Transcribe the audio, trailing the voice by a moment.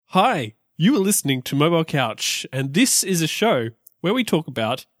Hi, you are listening to Mobile Couch, and this is a show where we talk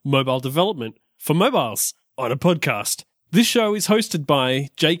about mobile development for mobiles on a podcast. This show is hosted by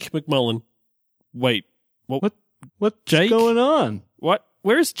Jake McMullen. Wait, What's Jake? going on? What?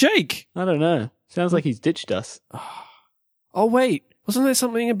 Where is Jake? I don't know. Sounds like he's ditched us. Oh, wait. Wasn't there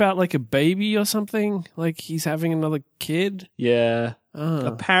something about like a baby or something? Like he's having another kid? Yeah. Oh.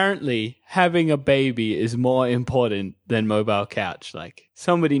 Apparently, having a baby is more important than Mobile Couch. Like,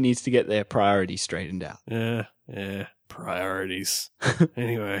 somebody needs to get their priorities straightened out. Yeah. Priorities.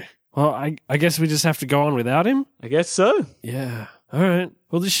 Anyway. Well, I guess we just have to go on without him? I guess so. Yeah. All right.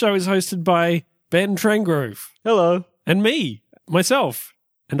 Well, this show is hosted by Ben Trangrove. Hello. And me, myself,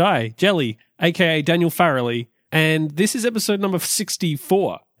 and I, Jelly, a.k.a. Daniel Farrelly. And this is episode number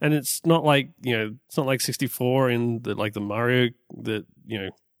 64. And it's not like, it's not like 64 in the Mario,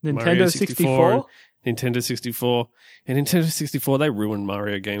 Nintendo Mario 64? Nintendo 64. And Nintendo 64, they ruined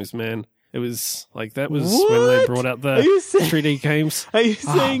Mario games, man. It was like, that was What? when they brought out the Are you 3D games. Are you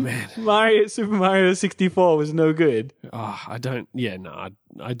Oh, saying man. Super Mario 64 was no good? Oh,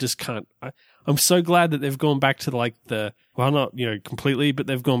 I just can't. I'm so glad that they've gone back to not, completely, but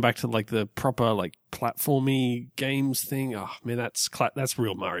they've gone back to like the proper like platformy games thing. Oh man, that's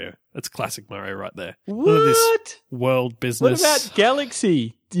real Mario. That's classic Mario right there. None of this What? world What business. about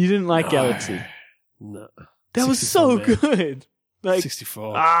Galaxy? You didn't like Galaxy? No. That was 64, so man. good. Like,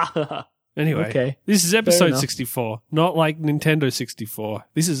 64. Anyway, okay. this is episode enough. 64, not like Nintendo 64.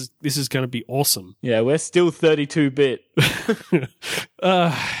 This is going to be awesome. Yeah, we're still 32-bit.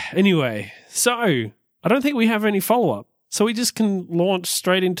 Anyway, so I don't think we have any follow-up. So we just can launch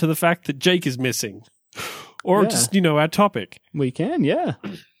straight into the fact that Jake is missing. Or Yeah. just, our topic. We can, yeah.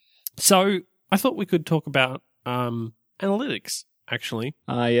 So I thought we could talk about analytics, actually,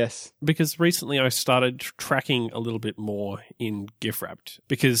 Yes. because recently I started tracking a little bit more in GIFWrapped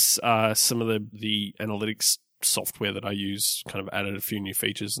because some of the analytics software that I use kind of added a few new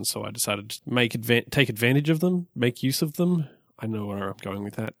features, and so I decided to take advantage of them, make use of them. I know where I'm going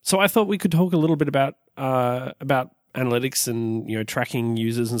with that. So I thought we could talk a little bit about analytics and tracking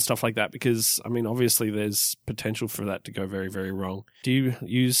users and stuff like that, because I mean obviously there's potential for that to go very, very wrong. Do you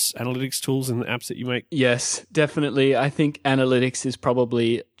use analytics tools in the apps that you make? Yes, definitely. I think analytics is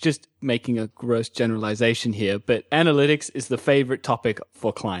probably just making a gross generalization here, but analytics is the favorite topic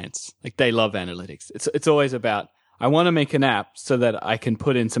for clients. Like, they love analytics. It's always about, I want to make an app so that I can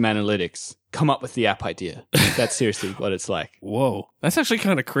put in some analytics, come up with the app idea. That's seriously what it's like. Whoa, that's actually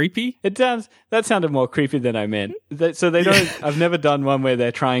kind of creepy. That sounded more creepy than I meant. I've never done one where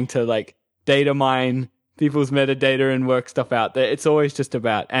they're trying to like data mine people's metadata and work stuff out. It's always just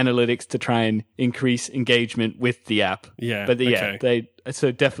about analytics to try and increase engagement with the app. Yeah, But okay.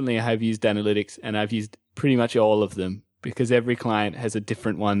 so definitely I have used analytics, and I've used pretty much all of them because every client has a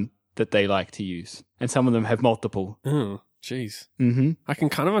different one that they like to use. And some of them have multiple. Oh, jeez. Mm-hmm. I can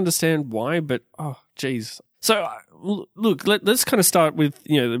kind of understand why, but oh, jeez. So, look, let's kind of start with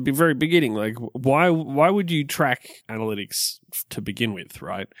the very beginning. Like, why would you track analytics to begin with,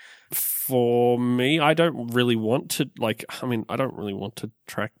 right? For me, I don't really want to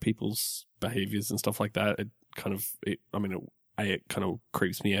track people's behaviors and stuff like that. It kind of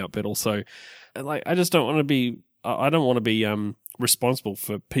creeps me out, but also, like, I just don't want to be. I don't want to be responsible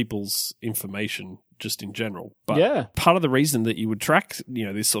for people's information just in general. But Yeah. part of the reason that you would track,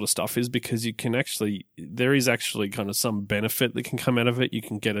 this sort of stuff is because there is actually kind of some benefit that can come out of it. You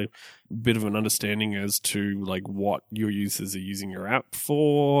can get a bit of an understanding as to like what your users are using your app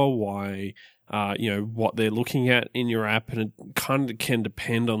for, why, what they're looking at in your app, and it kind of can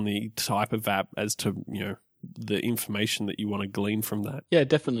depend on the type of app as to, the information that you want to glean from that. Yeah,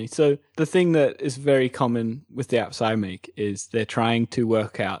 definitely. So the thing that is very common with the apps I make is they're trying to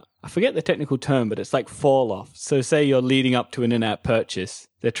work out, I forget the technical term, but it's like fall off. So say you're leading up to an in-app purchase,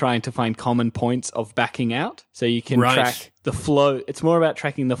 they're trying to find common points of backing out. So you can track the flow. It's more about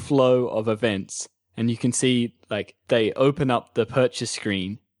tracking the flow of events. And you can see like they open up the purchase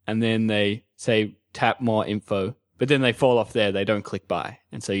screen and then they say tap more info, but then they fall off there. They don't click buy.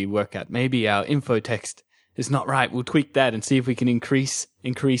 And so you work out maybe our info text is not right. We'll tweak that and see if we can increase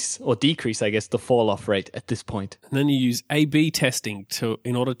or decrease, I guess, the fall off rate at this point. And then you use A/B testing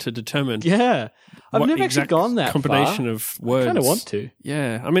in order to determine Yeah. I've what never actually exact gone that combination far. of words. I kind of want to.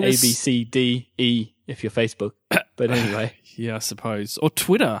 Yeah, I mean, A, B, C, D, E, if you're Facebook. But anyway. Yeah, I suppose. Or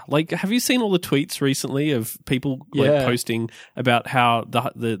Twitter. Like, have you seen all the tweets recently of people Yeah. posting about how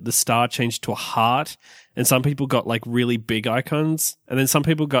the star changed to a heart, and some people got like really big icons, and then some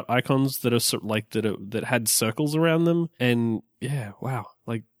people got icons that are sort of like that had circles around them. And yeah, wow.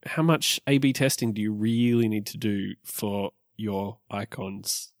 Like, how much A/B testing do you really need to do for your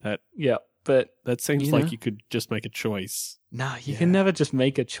icons. Yeah, but That seems You like know. you could just make a choice. no, you can never just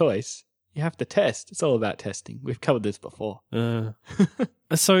make a choice. You have to test. It's all about testing. We've covered this before.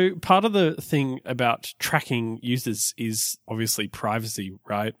 So part of the thing about tracking users is obviously privacy,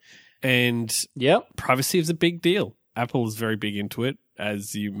 right? And Yep. privacy is a big deal. Apple is very big into it,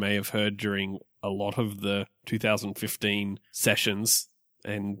 as you may have heard during a lot of the 2015 sessions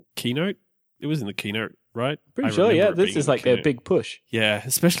and keynote. It was in the keynote, right? Pretty I sure, remember yeah. it This being is in like the their keynote. big push. Yeah,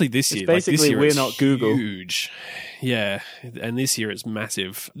 especially this It's year. Like, this basically year we're it's not Google. Huge. Yeah, and this year it's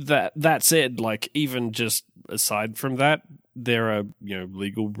massive. That said, like even just aside from that, there are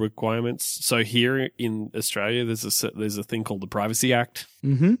legal requirements. So here in Australia, there's a thing called the Privacy Act,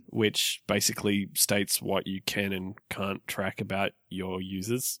 Mm-hmm. which basically states what you can and can't track about your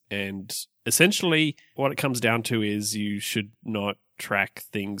users. And essentially, what it comes down to is you should not track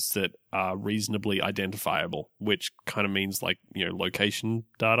things that are reasonably identifiable, which kind of means like, location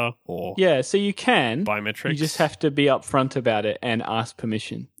data or Yeah, so you can. biometrics. You just have to be upfront about it and ask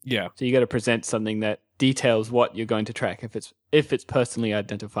permission. Yeah. So you got to present something that details what you're going to track if it's personally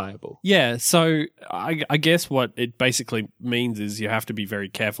identifiable. Yeah, so I guess what it basically means is you have to be very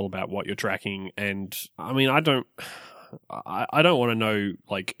careful about what you're tracking. And I mean, I don't want to know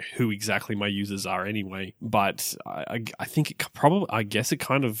like who exactly my users are anyway, but I think I guess it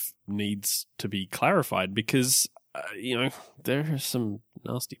kind of needs to be clarified because there are some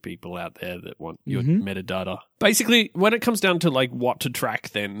nasty people out there that want your metadata. Basically, when it comes down to like what to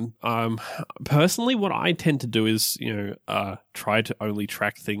track, then personally, what I tend to do is try to only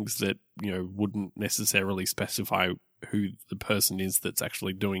track things that wouldn't necessarily specify who the person is that's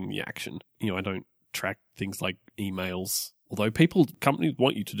actually doing the action. I don't track things like emails. Although companies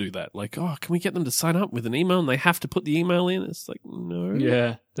want you to do that. Like, oh, can we get them to sign up with an email and they have to put the email in? It's like, no.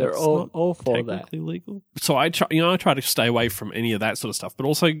 Yeah, they're that's all for that. technically legal. So I try to stay away from any of that sort of stuff, but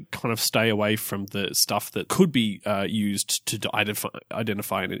also kind of stay away from the stuff that could be used to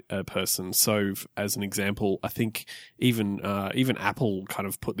identify a person. So as an example, I think even Apple kind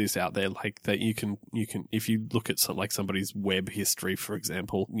of put this out there, like that you can if you look at somebody's web history, for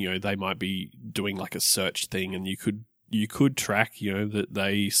example, they might be doing like a search thing, and you could track, that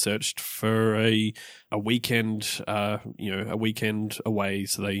they searched for a weekend, a weekend away.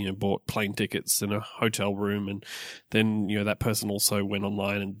 So they, bought plane tickets and a hotel room. And then, that person also went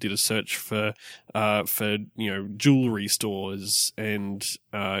online and did a search for jewelry stores. And,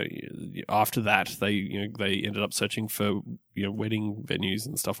 after that, they ended up searching for, wedding venues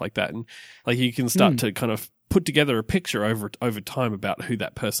and stuff like that. And like you can start to kind of put together a picture over time about who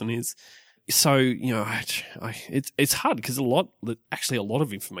that person is. So, it's hard because a lot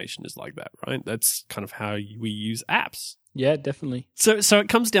of information is like that, right? That's kind of how we use apps. Yeah, definitely. So it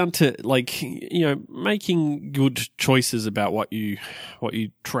comes down to like, making good choices about what you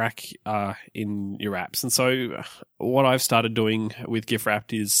track in your apps. And so what I've started doing with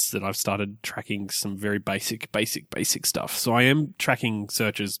GIFwrapped is that I've started tracking some very basic stuff. So I am tracking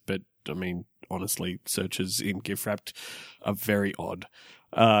searches, but I mean, honestly, searches in GIFwrapped are very odd.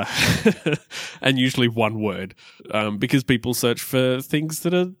 And usually one word, because people search for things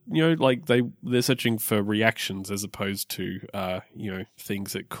that are, like they're searching for reactions as opposed to,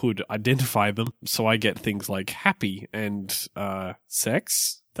 things that could identify them. So I get things like happy and,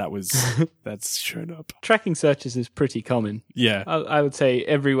 sex. That's shown up. Tracking searches is pretty common. Yeah. I would say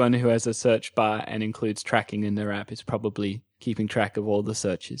everyone who has a search bar and includes tracking in their app is probably keeping track of all the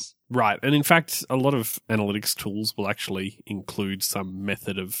searches. Right. And in fact, a lot of analytics tools will actually include some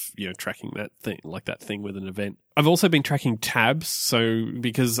method of, tracking that thing, like that thing with an event. I've also been tracking tabs. So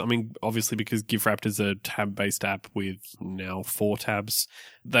obviously because GIFwrapped is a tab-based app with now 4 tabs,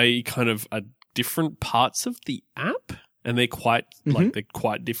 they kind of are different parts of the app. And they're quite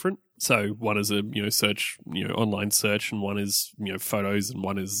different. So one is a search, online search, and one is photos, and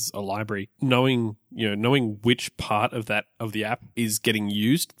one is a library. Knowing which part of the app is getting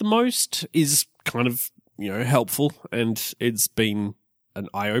used the most is kind of helpful, and it's been an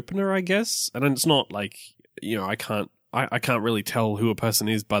eye opener, I guess. And it's not like I can't really tell who a person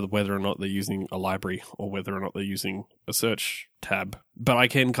is by whether or not they're using a library or whether or not they're using a search tab. But I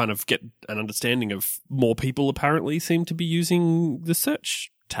can kind of get an understanding of more people apparently seem to be using the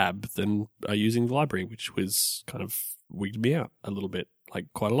search tab than are using the library, which was kind of wigged me out a little bit, like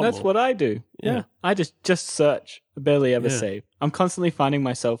quite a lot That's more. what I do. Yeah. I just search. I barely ever save. I'm constantly finding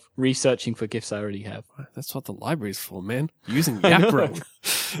myself researching for GIFs I already have. That's what the library's for, man. Using Yakro.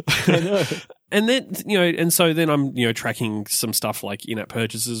 I know. And then, and so then I'm, tracking some stuff like in-app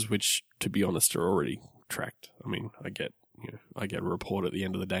purchases, which, to be honest, are already tracked. I mean, I get a report at the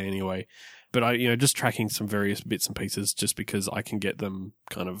end of the day anyway. But I, just tracking some various bits and pieces just because I can get them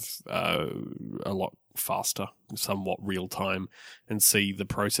kind of a lot faster, somewhat real time, and see the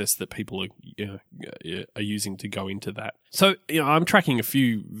process that people are using to go into that. So, I'm tracking a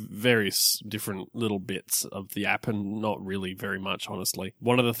few various different little bits of the app and not really very much, honestly.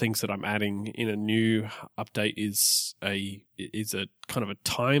 One of the things that I'm adding in a new update is a kind of a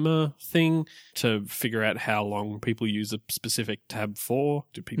timer thing to figure out how long people use a specific tab for.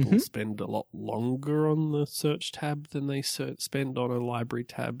 Do people spend a lot longer on the search tab than they spend on a library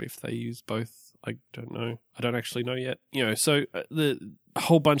tab if they use both? I don't know. I don't actually know yet. So the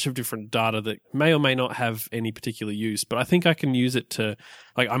whole bunch of different data that may or may not have any particular use, but I think I can use it to,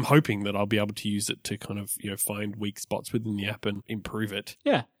 I'm hoping that I'll be able to use it to kind of, find weak spots within the app and improve it.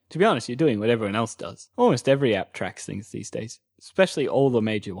 Yeah. To be honest, you're doing what everyone else does. Almost every app tracks things these days, especially all the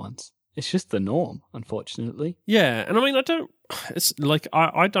major ones. It's just the norm, unfortunately. Yeah. And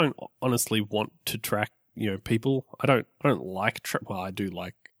I don't honestly want to track, people. I don't like, I do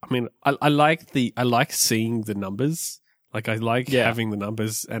like, I like seeing the numbers. Like I like having the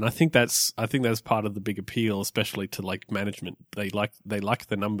numbers, and I think that's part of the big appeal, especially to management. They like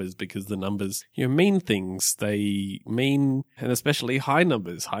the numbers because the numbers mean things. They mean, and especially high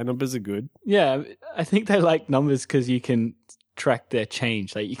numbers. High numbers are good. Yeah, I think they like numbers because you can track their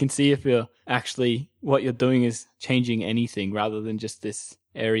change. Like you can see if what you're doing is changing anything rather than just this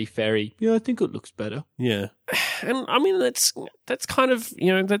airy-fairy, I think it looks better. Yeah. And that's kind of,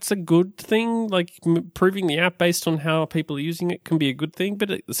 that's a good thing. Like improving the app based on how people are using it can be a good thing.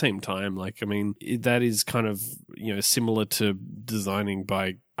 But at the same time, that is kind of, similar to designing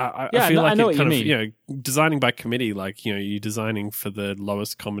by, I feel like it kind of, designing by committee, you're designing for the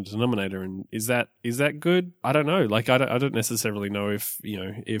lowest common denominator. And is that good? I don't know. I don't necessarily know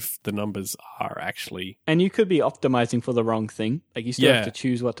if the numbers are actually. And you could be optimizing for the wrong thing. You still have to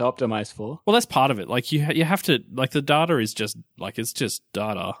choose what to optimize for. Well, that's part of it. You have to, the data is just, it's just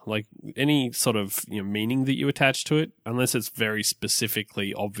data. Any sort of, meaning that you attach to it, unless it's very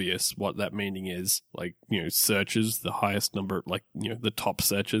specifically obvious what that meaning is, searches, the highest number, the top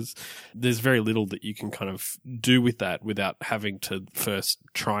searches, there's very little that you can kind of do with that without having to first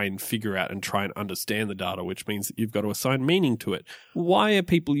try and figure out and try and understand the data, which means that you've got to assign meaning to it. Why are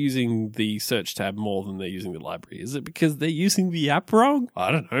people using the search tab more than they're using the library? Is it because they're using the app wrong?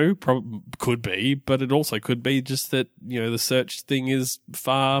 I don't know. Could be, but it also could be just that, the search thing is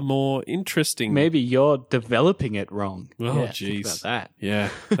far more interesting. Maybe you're developing it wrong. Oh, geez. Think about that. Yeah,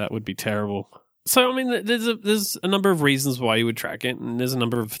 that would be terrible. So, there's a number of reasons why you would track it, and there's a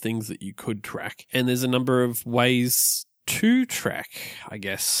number of things that you could track, and there's a number of ways to track, I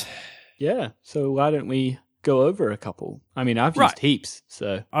guess. Yeah, so why don't we go over a couple? I've used heaps,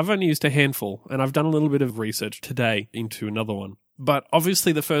 so. I've only used a handful, and I've done a little bit of research today into another one. But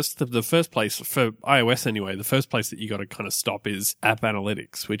obviously the first place, for iOS anyway, the first place that you got to kind of stop is App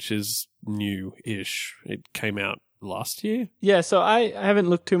Analytics, which is new-ish. It came out last year. Yeah, so I haven't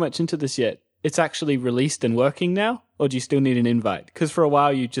looked too much into this yet. It's actually released and working now, or do you still need an invite? Because for a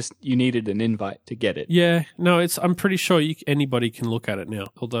while you needed an invite to get it. Yeah, no, I'm pretty sure anybody can look at it now.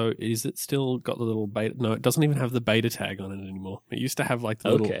 Although, is it still got the little beta? No, it doesn't even have the beta tag on it anymore. It used to have the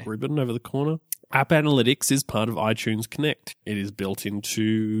little ribbon over the corner. App Analytics is part of iTunes Connect. It is built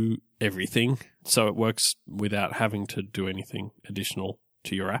into everything, so it works without having to do anything additional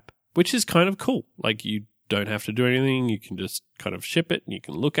to your app, which is kind of cool. You don't have to do anything. You can just kind of ship it and you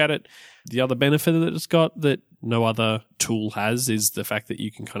can look at it. The other benefit that it's got that no other tool has is the fact that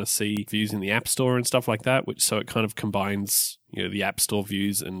you can kind of see views in the App Store and stuff like that, so it kind of combines, the App Store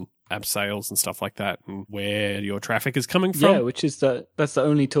views and app sales and stuff like that, and where your traffic is coming from. Yeah, which is that's the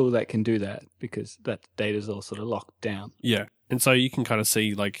only tool that can do that, because that data's all sort of locked down. Yeah. And so you can kind of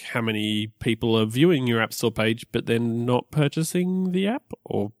see how many people are viewing your App Store page but then not purchasing the app,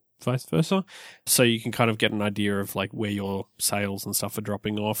 or vice versa. So you can kind of get an idea of where your sales and stuff are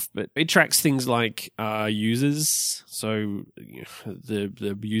dropping off. But it tracks things like users. So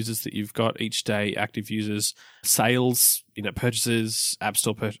the users that you've got each day, active users, sales, purchases, App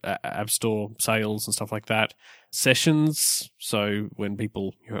Store sales and stuff like that. Sessions. So when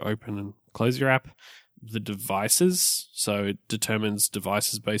people open and close your app. The devices. So it determines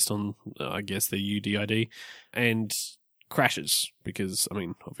devices based on, I guess, their UDID. And crashes, because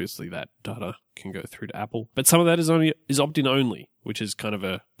obviously that data can go through to Apple, but some of that is opt-in only, which is kind of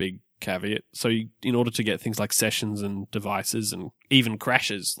a big caveat. So in order to get things like sessions and devices and even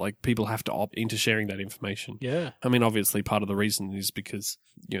crashes, like people have to opt into sharing that information. Yeah. I mean, obviously part of the reason is because,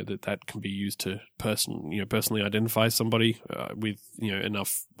 that can be used to personally identify somebody with,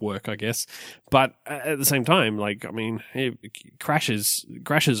 enough work, I guess. But at the same time, like, I mean, crashes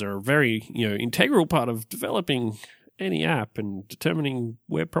are a very, integral part of developing any app and determining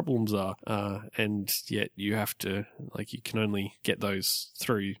where problems are. And yet you have to, like, you can only get those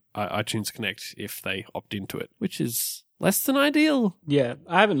through iTunes Connect if they opt into it, which is less than ideal. Yeah.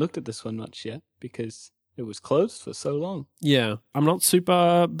 I haven't looked at this one much yet because it was closed for so long. Yeah. I'm not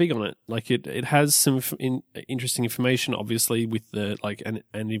super big on it. Like, it has some interesting information, obviously, with the, like, and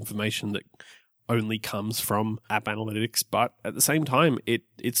information that only comes from app analytics, but at the same time,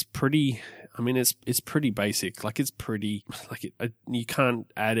 it's pretty. I mean, it's pretty basic. Like, it's pretty like you can't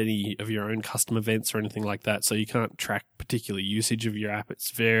add any of your own custom events or anything like that, so you can't track particular usage of your app.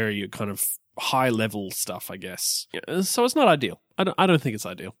 It's very kind of high level stuff, I guess. Yeah, so it's not ideal. I don't think it's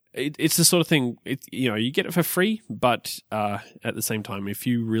ideal. It's the sort of thing. You get it for free, but at the same time, if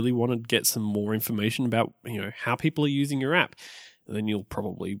you really want to get some more information about how people are using your app, then you'll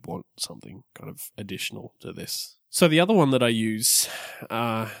probably want something kind of additional to this. So the other one that I use,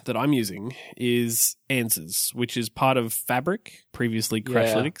 that I'm using, is Answers, which is part of Fabric, previously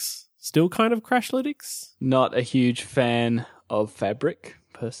Crashlytics. Still kind of Crashlytics. Not a huge fan of Fabric,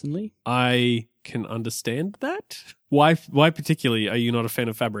 personally. I can understand that. Why particularly are you not a fan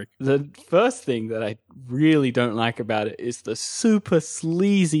of Fabric? The first thing that I really don't like about it is the super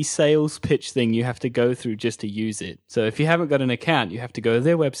sleazy sales pitch thing you have to go through just to use it. So if you haven't got an account, you have to go to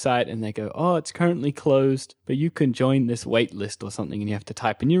their website and they go, oh, it's currently closed, but you can join this wait list or something, and you have to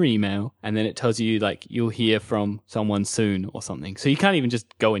type in your email, and then it tells you, like, you'll hear from someone soon or something. So you can't even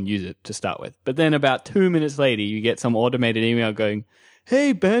just go and use it to start with. But then about 2 minutes later, you get some automated email going,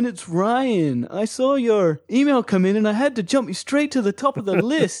 hey, Ben, it's Ryan. I saw your email come in and I had to jump you straight to the top of the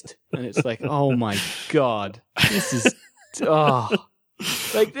list. And it's like, oh my God, this is, that,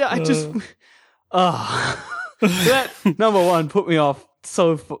 number one, put me off.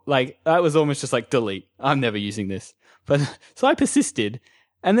 So, that was almost just like, delete. I'm never using this. But, so I persisted.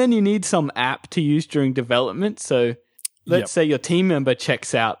 And then you need some app to use during development. So let's say your team member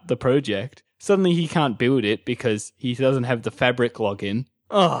checks out the project. Suddenly he can't build it because he doesn't have the Fabric login.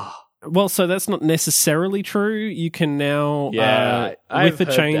 Oh. Well, so that's not necessarily true. You can now, with the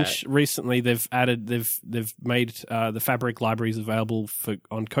change recently, they've made the Fabric libraries available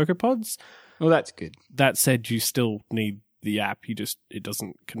on CocoaPods. Well, that's good. That said, you still need the app. It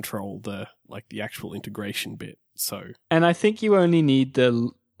doesn't control the actual integration bit. So, and I think you only need the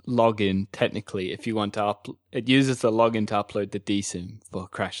login technically if you want to it uses the login to upload the DSIM for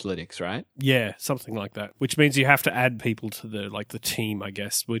Crashlytics, right? Yeah, something like that, which means you have to add people to the team, I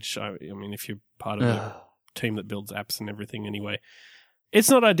guess, which I mean, if you're part of the team that builds apps and everything anyway,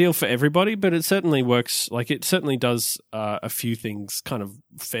 it's not ideal for everybody, but it certainly works. Like, it certainly does a few things kind of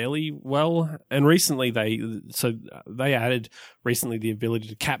fairly well. And recently they added the ability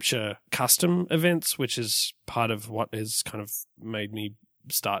to capture custom events, which is part of what has kind of made me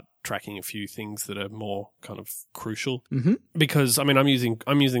start tracking a few things that are more kind of crucial. Mm-hmm. Because I mean, I'm using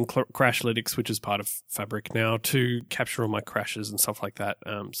Crashlytics, which is part of Fabric now, to capture all my crashes and stuff like that,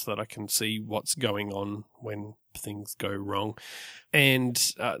 so that I can see what's going on when things go wrong. And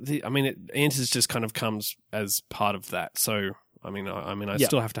Answers just kind of comes as part of that. So I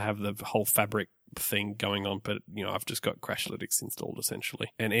still have to have the whole Fabric thing going on, but I've just got Crashlytics installed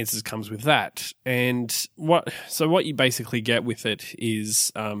essentially, and Answers comes with that. And what you basically get with it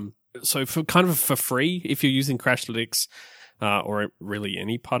is for free, if you're using Crashlytics or really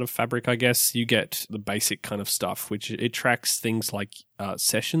any part of Fabric, I guess, you get the basic kind of stuff, which it tracks things like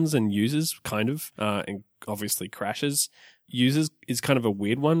sessions and users, kind of, and obviously crashes. Users is kind of a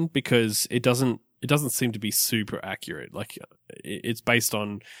weird one because it doesn't seem to be super accurate. Like, it's based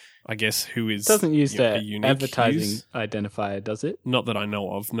on, I guess, who is... It doesn't use the advertising identifier, does it? Not that I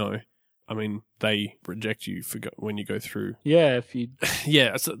know of, no. I mean, they reject you when you go through. Yeah, if you...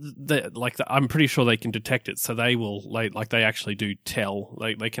 Yeah, so I'm pretty sure they can detect it, so they will, they actually do tell.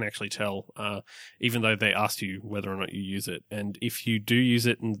 They can actually tell, even though they ask you whether or not you use it. And if you do use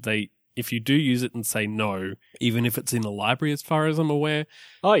it and say no, even if it's in a library as far as I'm aware...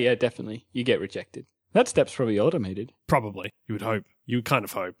 Oh yeah, definitely. You get rejected. That step's probably automated. Probably. You would hope. You would kind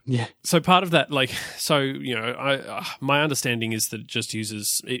of hope. Yeah. So part of that, my understanding is that it just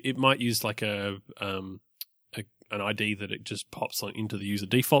uses, it might use like an ID that it just pops into the user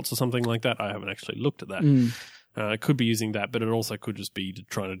defaults or something like that. I haven't actually looked at that. It could be using that, but it also could just be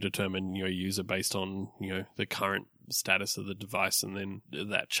trying to determine your user based on, the current status of the device, and then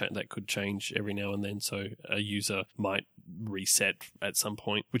that could change every now and then. So a user might reset at some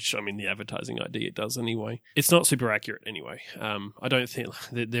point, which, I mean, the advertising ID, it does anyway. It's not super accurate anyway. I don't think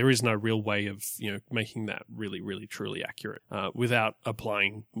there is no real way of, making that really, really, truly accurate without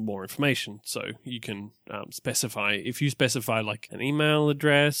applying more information. So you can if you specify like an email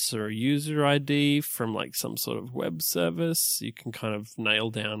address or a user ID from like some sort of web service, you can kind of nail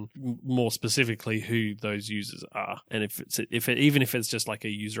down more specifically who those users are. And even if it's just like a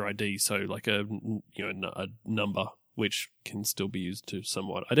user ID, so like a number, which can still be used to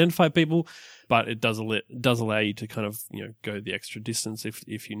somewhat identify people, but it does allow you to kind of go the extra distance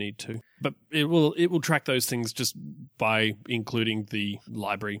if you need to. But it will track those things just by including the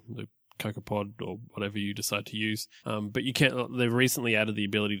library, the CocoaPod or whatever you decide to use. But you can't. They've recently added the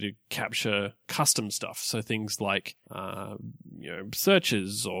ability to capture custom stuff, so things like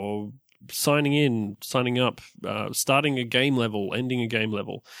searches or signing in, signing up, starting a game level, ending a game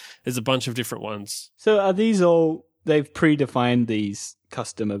level. There's a bunch of different ones. So are these all? They've predefined these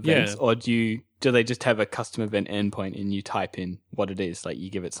custom events, or do they just have a custom event endpoint and you type in what it is, like you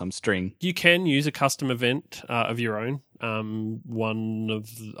give it some string? You can use a custom event of your own. I'm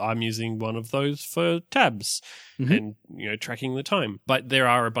using one of those for tabs and tracking the time. But there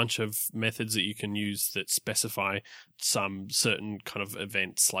are a bunch of methods that you can use that specify some certain kind of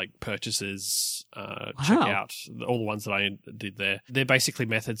events, like purchases, checkout, all the ones that I did there. They're basically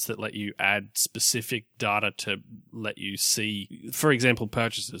methods that let you add specific data to let you see, for example,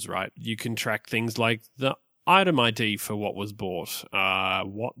 purchases, right? You can track things like the item ID for what was bought,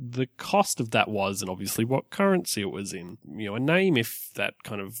 what the cost of that was, and obviously what currency it was in, a name if that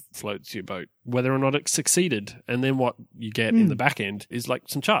kind of floats your boat, whether or not it succeeded. And then what you get in the back end is like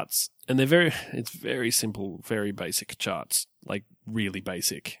some charts. And it's very simple, very basic charts, like really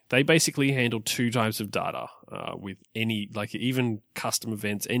basic. They basically handle two types of data with any, like even custom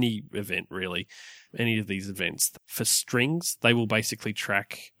events, any event really, any of these events. For strings, they will basically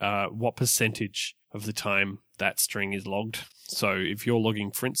track what percentage of the time that string is logged. So if you're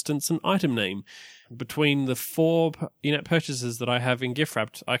logging, for instance, an item name, between the 4 in-app purchases that I have in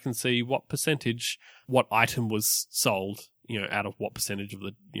GiftWrapped, I can see what item was sold, out of what percentage of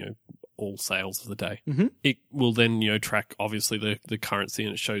the, all sales of the day. Mm-hmm. It will then, track obviously the currency,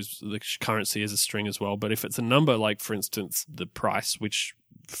 and it shows the currency as a string as well. But if it's a number, like for instance, the price, which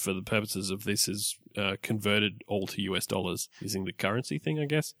for the purposes of this is converted all to US dollars using the currency thing, I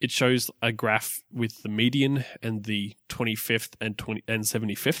guess. It shows a graph with the median and the 25th and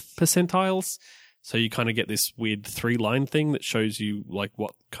 75th percentiles. So you kind of get this weird 3-line thing that shows you like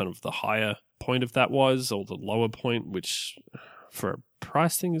what kind of the higher point of that was, or the lower point, which for a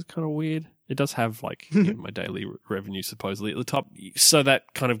price thing is kind of weird. It does have like my daily revenue supposedly at the top. So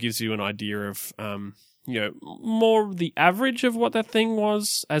that kind of gives you an idea of more the average of what that thing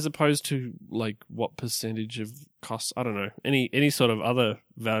was, as opposed to like what percentage of costs. I don't know, any sort of other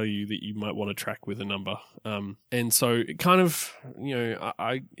value that you might want to track with a number. And so it kind of,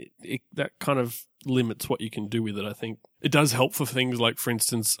 that kind of limits what you can do with it. I think it does help for things like, for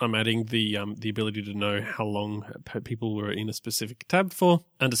instance, I'm adding the ability to know how long people were in a specific tab for.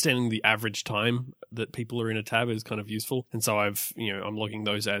 Understanding the average time that people are in a tab is kind of useful. And so I'm logging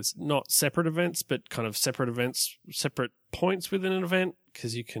those as not separate events, but kind of separate events, separate points within an event,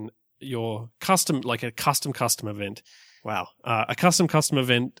 because your custom, like a custom event. Wow. A custom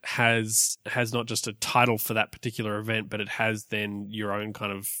event has not just a title for that particular event, but it has then your own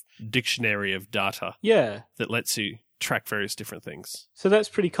kind of dictionary of data. Yeah. That lets you track various different things. So that's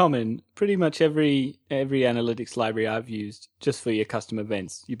pretty common. Pretty much every analytics library I've used, just for your custom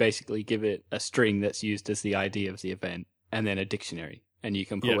events, you basically give it a string that's used as the ID of the event, and then a dictionary. And you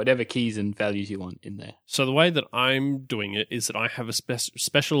can put whatever keys and values you want in there. So the way that I'm doing it is that I have a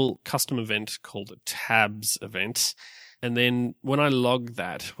special custom event called a tabs event. And then when I log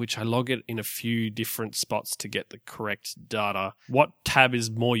that, which I log it in a few different spots to get the correct data, what tab is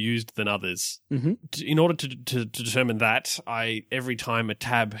more used than others? Mm-hmm. In order to determine that, every time a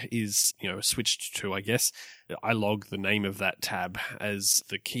tab is switched to, I guess, I log the name of that tab as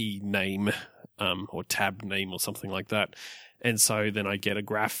the key name, or tab name or something like that. And so then I get a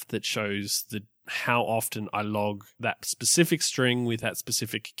graph that shows how often I log that specific string with that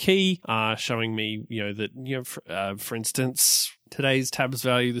specific key, showing me, for instance, today's tabs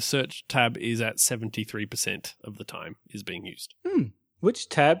value, the search tab is at 73% of the time is being used. Which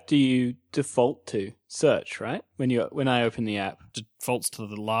tab do you default to? Search, right? When I open the app. Defaults to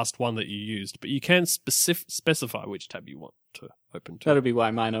the last one that you used, but you can specify which tab you want to open to. That'll be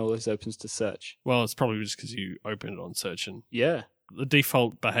why mine always opens to search. Well, it's probably just because you open it on search and yeah. the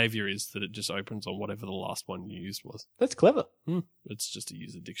default behavior is that it just opens on whatever the last one you used was. That's clever. It's just a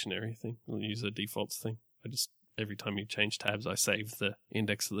user dictionary thing, a user defaults thing. Every time you change tabs, I save the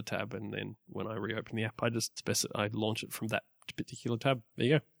index of the tab, and then when I reopen the app, I launch it from that particular tab. There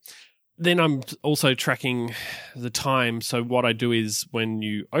you go. Then I'm also tracking the time. So what I do is when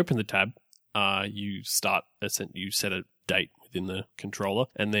you open the tab, you set a date within the controller,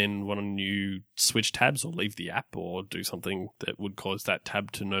 and then when you switch tabs or leave the app or do something that would cause that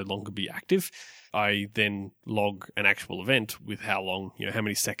tab to no longer be active, I then log an actual event with how long, how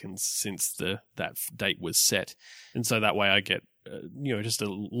many seconds since that date was set. And so that way I get, just a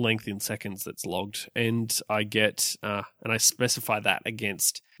length in seconds that's logged, and I get, and I specify that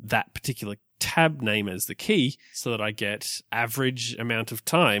against that particular tab name as the key so that I get average amount of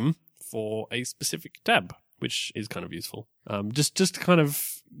time for a specific tab, which is kind of useful. Just to kind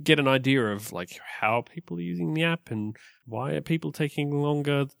of get an idea of like how people are using the app and why are people taking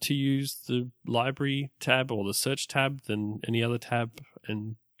longer to use the library tab or the search tab than any other tab,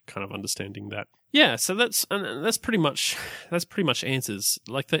 and kind of understanding that. Yeah, so that's pretty much answers.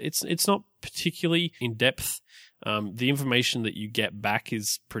 Like it's not particularly in depth. The information that you get back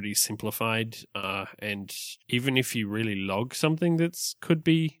is pretty simplified, and even if you really log something that could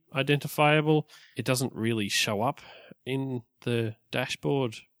be identifiable, it doesn't really show up in the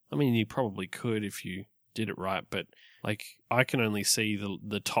dashboard. I mean, you probably could if you did it right, but like I can only see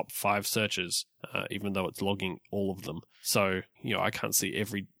the top 5 searches, even though it's logging all of them. So I can't see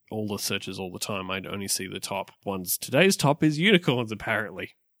all the searches all the time. I'd only see the top ones. Today's top is unicorns,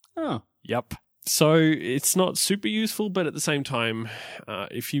 apparently. Oh, yep. So it's not super useful, but at the same time,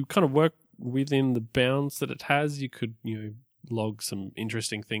 if you kind of work within the bounds that it has, you could, log some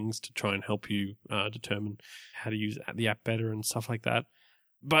interesting things to try and help you determine how to use the app better and stuff like that.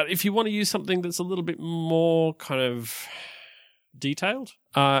 But if you want to use something that's a little bit more kind of detailed,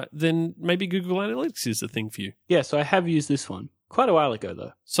 then maybe Google Analytics is the thing for you. Yeah, so I have used this one. Quite a while ago,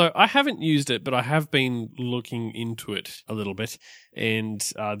 though. So I haven't used it, but I have been looking into it a little bit. And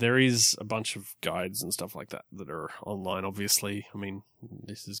there is a bunch of guides and stuff like that are online, obviously. I mean,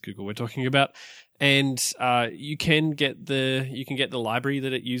 this is Google we're talking about. And you can get the library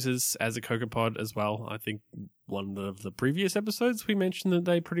that it uses as a CocoaPod as well. I think one of the previous episodes we mentioned that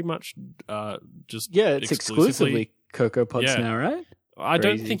they pretty much just it's exclusively CocoaPods now, right? I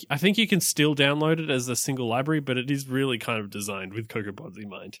think you can still download it as a single library, but it is really kind of designed with CocoaPods in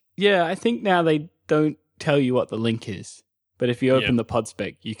mind. Yeah, I think now they don't tell you what the link is, but if you open the pod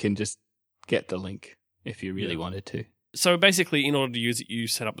spec, you can just get the link if you really wanted to. So basically, in order to use it, you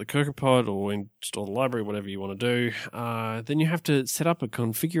set up the CocoaPod or install the library, whatever you want to do. Then you have to set up a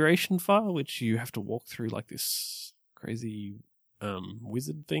configuration file, which you have to walk through like this crazy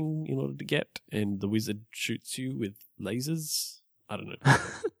wizard thing in order to get, and the wizard shoots you with lasers. I don't know.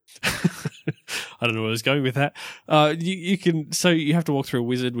 I don't know where I was going with that. You have to walk through a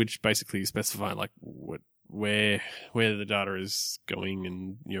wizard, which basically specify like where the data is going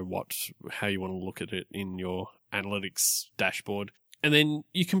and how you want to look at it in your analytics dashboard. And then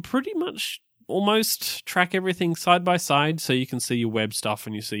you can pretty much almost track everything side by side, so you can see your web stuff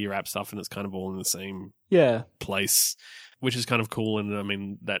and you see your app stuff, and it's kind of all in the same place, which is kind of cool. And I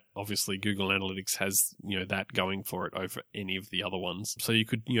mean, that obviously Google Analytics has, that going for it over any of the other ones. So you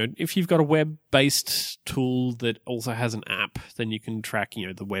could, if you've got a web-based tool that also has an app, then you can track,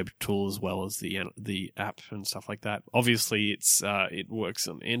 the web tool as well as the app and stuff like that. Obviously, it works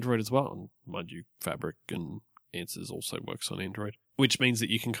on Android as well. And mind you, Fabric and Answers also works on Android, which means that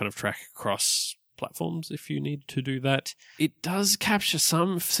you can kind of track across platforms if you need to do that. It does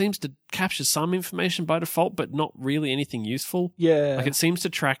seems to capture some information by default, but not really anything useful. Yeah. Like it seems to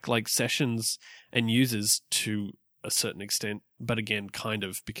track like sessions and users to a certain extent, but again, kind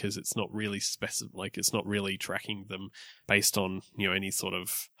of, because it's not really it's not really tracking them based on, any sort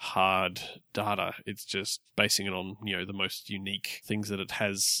of hard data. It's just basing it on, the most unique things that it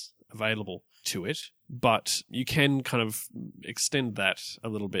has available to it. But you can kind of extend that a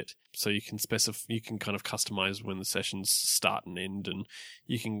little bit, so you can kind of customize when the sessions start and end, and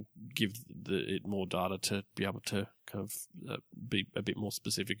you can give it more data to be able to kind of be a bit more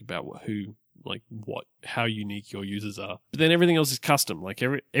specific about how unique your users are. But then everything else is custom. Like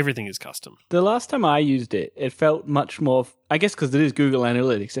everything is custom. The last time I used it, it felt much more, I guess because it is Google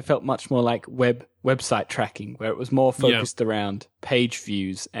Analytics, it felt much more like website tracking, where it was more focused around page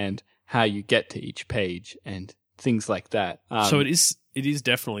views and how you get to each page and things like that. So it is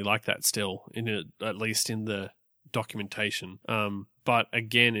definitely like that still, at least in the documentation. But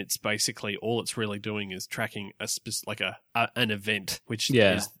again, it's basically all it's really doing is tracking an event, which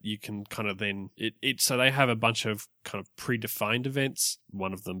is, you can kind of then so they have a bunch of kind of predefined events.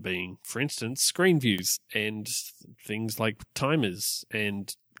 One of them being, for instance, screen views and things like timers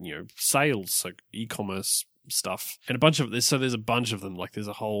and sales, so e-commerce stuff, and a bunch of this. So there's a bunch of them. Like there's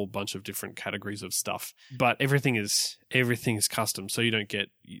a whole bunch of different categories of stuff, but everything is custom. So you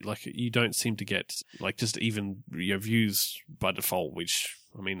don't seem to get like just even views by default, which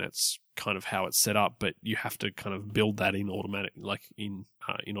I mean that's kind of how it's set up, but you have to kind of build that in automatic, like in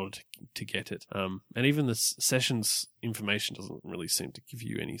order to get it. And even the sessions information doesn't really seem to give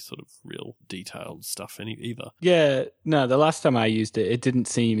you any sort of real detailed stuff either. Yeah, no, the last time I used it, it didn't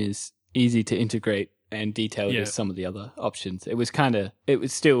seem as easy to integrate and detailed as some of the other options. It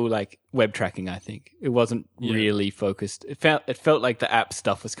was still like web tracking, I think. It wasn't really focused. It felt like the app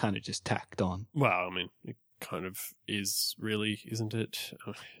stuff was kind of just tacked on. Well, I mean, it kind of is really, isn't it?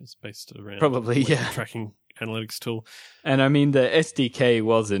 It's based around probably tracking analytics tool. And I mean, the SDK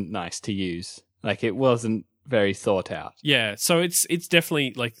wasn't nice to use. Like it wasn't very thought out. Yeah, so it's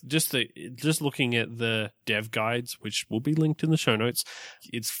definitely like just looking at the dev guides, which will be linked in the show notes.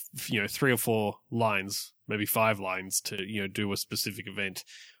 It's 3 or 4 lines, maybe 5 lines to do a specific event,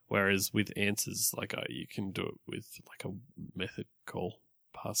 whereas with answers like you can do it with like a method call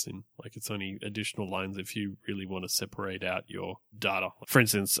pass in. Like it's only additional lines if you really want to separate out your data. For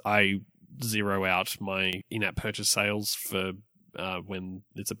instance, I zero out my in-app purchase sales for when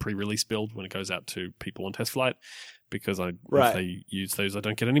it's a pre-release build, when it goes out to people on test flight, because if they use those, I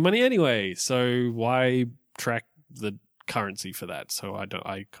don't get any money anyway. So why track the currency for that? So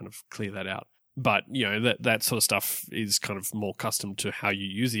I kind of clear that out. But that sort of stuff is kind of more custom to how you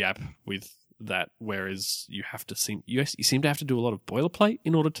use the app with that, whereas you seem to have to do a lot of boilerplate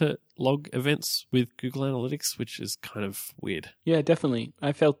in order to log events with Google Analytics, which is kind of weird. Yeah, definitely.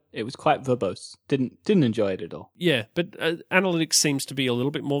 I felt it was quite verbose. Didn't enjoy it at all. Yeah, but Analytics seems to be a little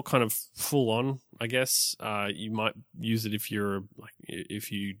bit more kind of full on, I guess. You might use it if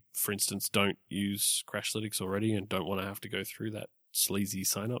you, for instance, don't use Crashlytics already and don't want to have to go through that sleazy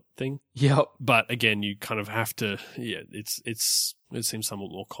sign up thing. Yep. But again, you kind of have to, it seems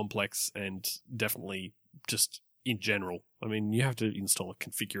somewhat more complex, and definitely just in general, I mean, you have to install a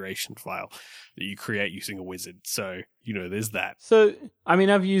configuration file that you create using a wizard. So, there's that. So, I mean,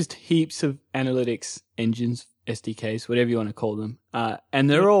 I've used heaps of analytics engines, SDKs, whatever you want to call them. And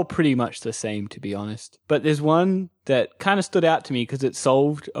they're all pretty much the same, to be honest. But there's one that kind of stood out to me because it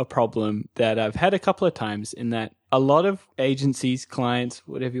solved a problem that I've had a couple of times, in that a lot of agencies, clients,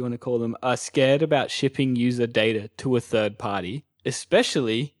 whatever you want to call them, are scared about shipping user data to a third party,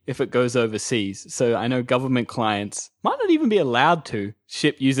 especially if it goes overseas. So I know government clients might not even be allowed to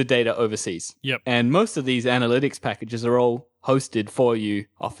ship user data overseas. Yep. And most of these analytics packages are all hosted for you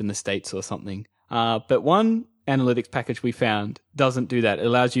off in the States or something. But one analytics package we found doesn't do that. It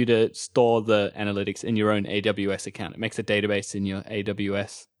allows you to store the analytics in your own AWS account. It makes a database in your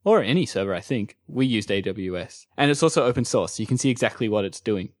AWS, or any server, I think. We used AWS. And it's also open source, so you can see exactly what it's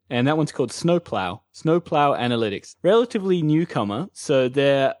doing. And that one's called Snowplow Analytics. Relatively newcomer, so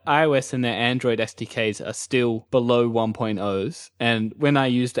their iOS and their Android SDKs are still below 1.0s. And when I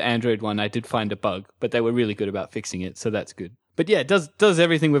used the Android one, I did find a bug, but they were really good about fixing it, so that's good. But yeah, it does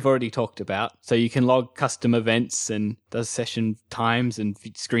everything we've already talked about. So you can log custom events and does session times and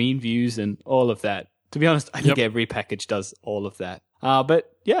screen views and all of that. To be honest, I think every package does all of that.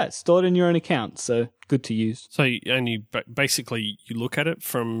 But yeah, it's stored in your own account, so good to use. So you basically look at it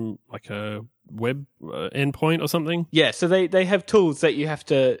from like a web endpoint or something? Yeah, so they have tools that you have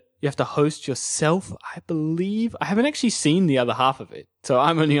to host yourself, I believe. I haven't actually seen the other half of it. So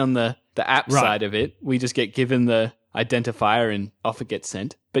I'm only on the app side of it. We just get given the identifier and off it gets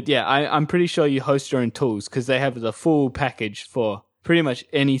sent. But yeah, I'm pretty sure you host your own tools because they have the full package for pretty much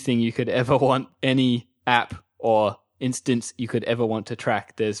anything you could ever want, any app or instance you could ever want to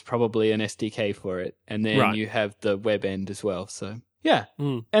track. There's probably an SDK for it. And then you have the web end as well. So yeah.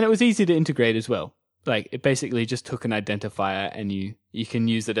 And it was easy to integrate as well. Like it basically just took an identifier and you can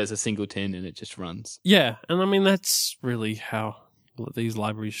use it as a singleton and it just runs. Yeah. And I mean, that's really how these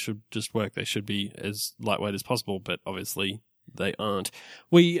libraries should just work. They should be as lightweight as possible, but obviously they aren't.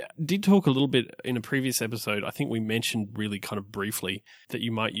 We did talk a little bit in a previous episode. I think we mentioned really kind of briefly that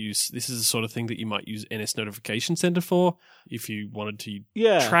you might use, this is the sort of thing that you might use NS Notification Center for if you wanted to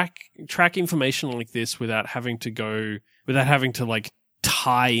track information like this without having to like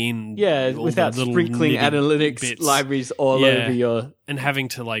tie in without sprinkling analytics bits. Libraries all over your, and having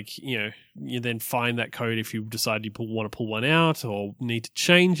to like you then find that code if you decide you want to pull one out or need to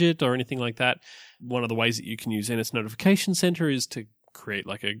change it or anything like that. One of the ways that you can use NS Notification Center is to create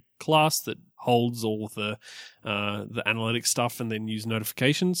like a class that holds all of the analytics stuff and then use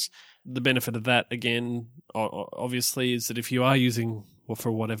notifications. The benefit of that, again, obviously, is that if you are using, well,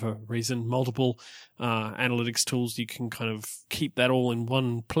 for whatever reason, multiple analytics tools, you can kind of keep that all in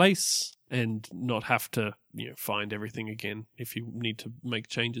one place and not have to, find everything again if you need to make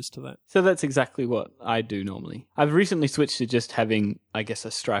changes to that. So that's exactly what I do normally. I've recently switched to just having, I guess,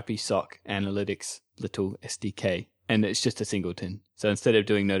 a Stripey Sock analytics little SDK, and it's just a singleton. So instead of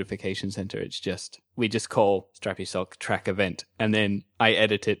doing Notification Center, we just call Stripey Sock track event, and then I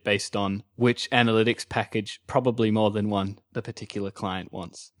edit it based on which analytics package, probably more than one, the particular client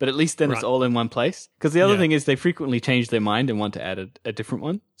wants. But at least then It's all in one place. Because the other thing is they frequently change their mind and want to add a different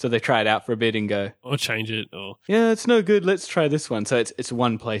one. So they try it out for a bit and go, or change it, or yeah, it's no good, let's try this one. So it's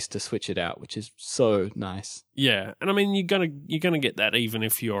one place to switch it out, which is so nice. Yeah, and I mean you're gonna get that even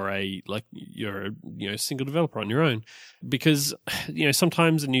if you're a single developer on your own, because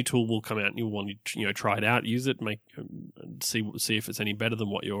sometimes a new tool will come out and you'll want to try it out, use it, see if it's any better than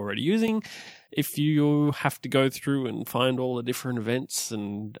what you're already using. If you have to go through and find all the different events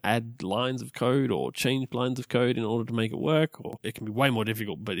and add lines of code or change lines of code in order to make it work, or it can be way more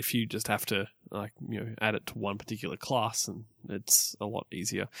difficult. But if you just have to add it to one particular class, and it's a lot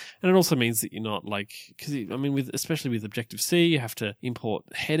easier. And it also means that you're not especially with Objective-C, you have to import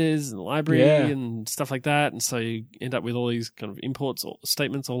headers and library and stuff like that. And so you end up with all these kind of imports or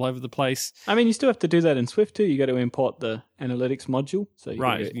statements all over the place. I mean, you still have to do that in Swift too. You got to import the analytics module. So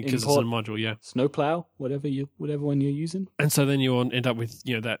right, because it's a module, yeah. Snowplow, whatever one you're using. And so then you end up with,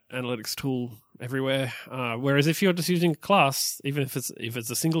 that analytics tool everywhere. Whereas if you're just using a class, even if it's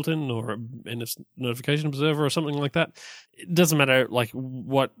a singleton or a notification observer or something like that, it doesn't matter like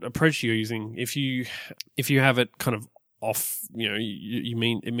what approach you're using. If you have it kind of off,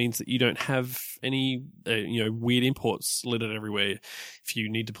 it means that you don't have any weird imports littered everywhere. If you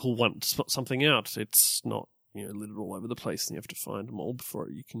need to pull something out, it's not littered all over the place, and you have to find them all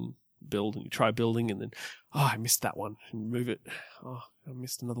before you can build. And you try building, and then I missed that one, and remove it. I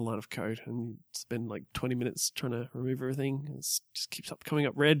missed another line of code, and you spend like 20 minutes trying to remove everything. It just keeps coming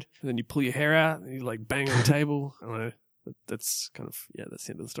up red, and then you pull your hair out, and you like bang on the table. I don't know. That's kind of that's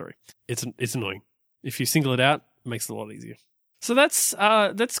the end of the story. It's annoying. If you single it out, it makes it a lot easier. So that's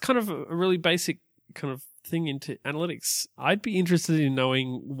kind of a really basic kind of thing into analytics. I'd be interested in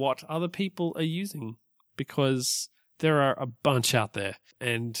knowing what other people are using, because there are a bunch out there,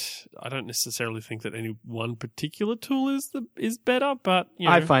 and I don't necessarily think that any one particular tool is better, but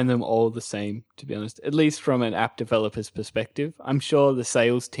I find them all the same, to be honest, at least from an app developer's perspective. I'm sure the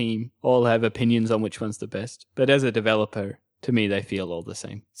sales team all have opinions on which one's the best, but as a developer, to me, they feel all the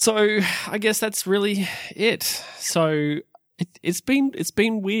same. So I guess that's really it. So it's been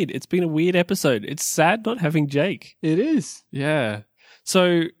weird. It's been a weird episode. It's sad not having Jake. It is. Yeah.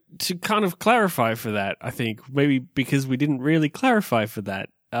 So to kind of clarify for that, I think maybe because we didn't really clarify for that,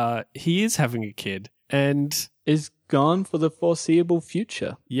 he is having a kid and is gone for the foreseeable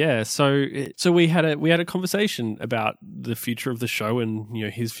future. Yeah, so we had a conversation about the future of the show and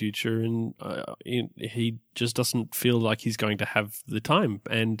his future, and he just doesn't feel like he's going to have the time.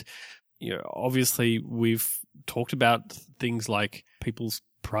 And obviously we've talked about things like people's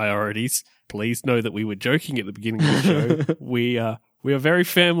priorities. Please know that we were joking at the beginning of the show. We are very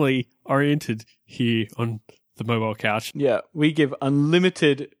family oriented here on the Mobile Couch. Yeah, we give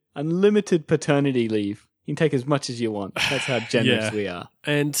unlimited paternity leave. You can take as much as you want. That's how generous we are.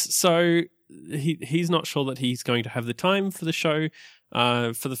 And so he's not sure that he's going to have the time for the show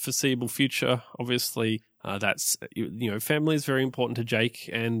for the foreseeable future. Obviously, that's family is very important to Jake,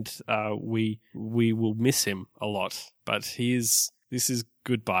 and we will miss him a lot. But this is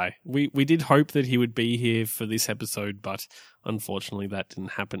goodbye. We did hope that he would be here for this episode, but unfortunately that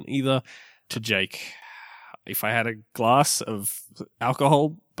didn't happen either. To Jake, if I had a glass of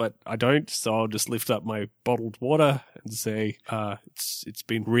alcohol, but I don't, so I'll just lift up my bottled water and say, it's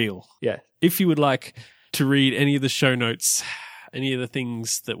been real. Yeah. If you would like to read any of the show notes, any of the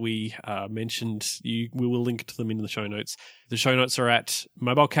things that we mentioned, we will link to them in the show notes. The show notes are at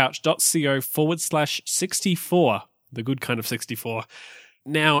mobilecouch.co/64, the good kind of 64.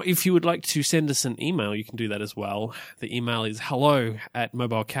 Now, if you would like to send us an email, you can do that as well. The email is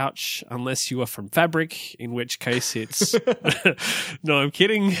hello@mobilecouch, unless you are from Fabric, in which case it's... No, I'm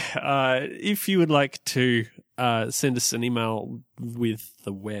kidding. If you would like to send us an email with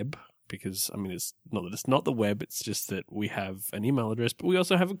the web, because, it's not that it's not the web, it's just that we have an email address, but we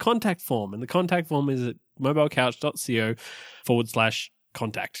also have a contact form, and the contact form is at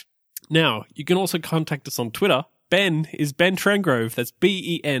mobilecouch.co/contact. Now, you can also contact us on Twitter. Ben is Ben Trengrove. That's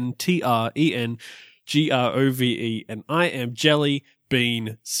BenTrengrove. And I am Jelly,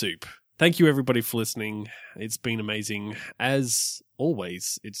 bean soup. Thank you, everybody, for listening. It's been amazing. As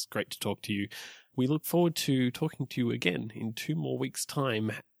always, it's great to talk to you. We look forward to talking to you again in 2 more weeks'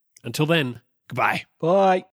 time. Until then, goodbye. Bye.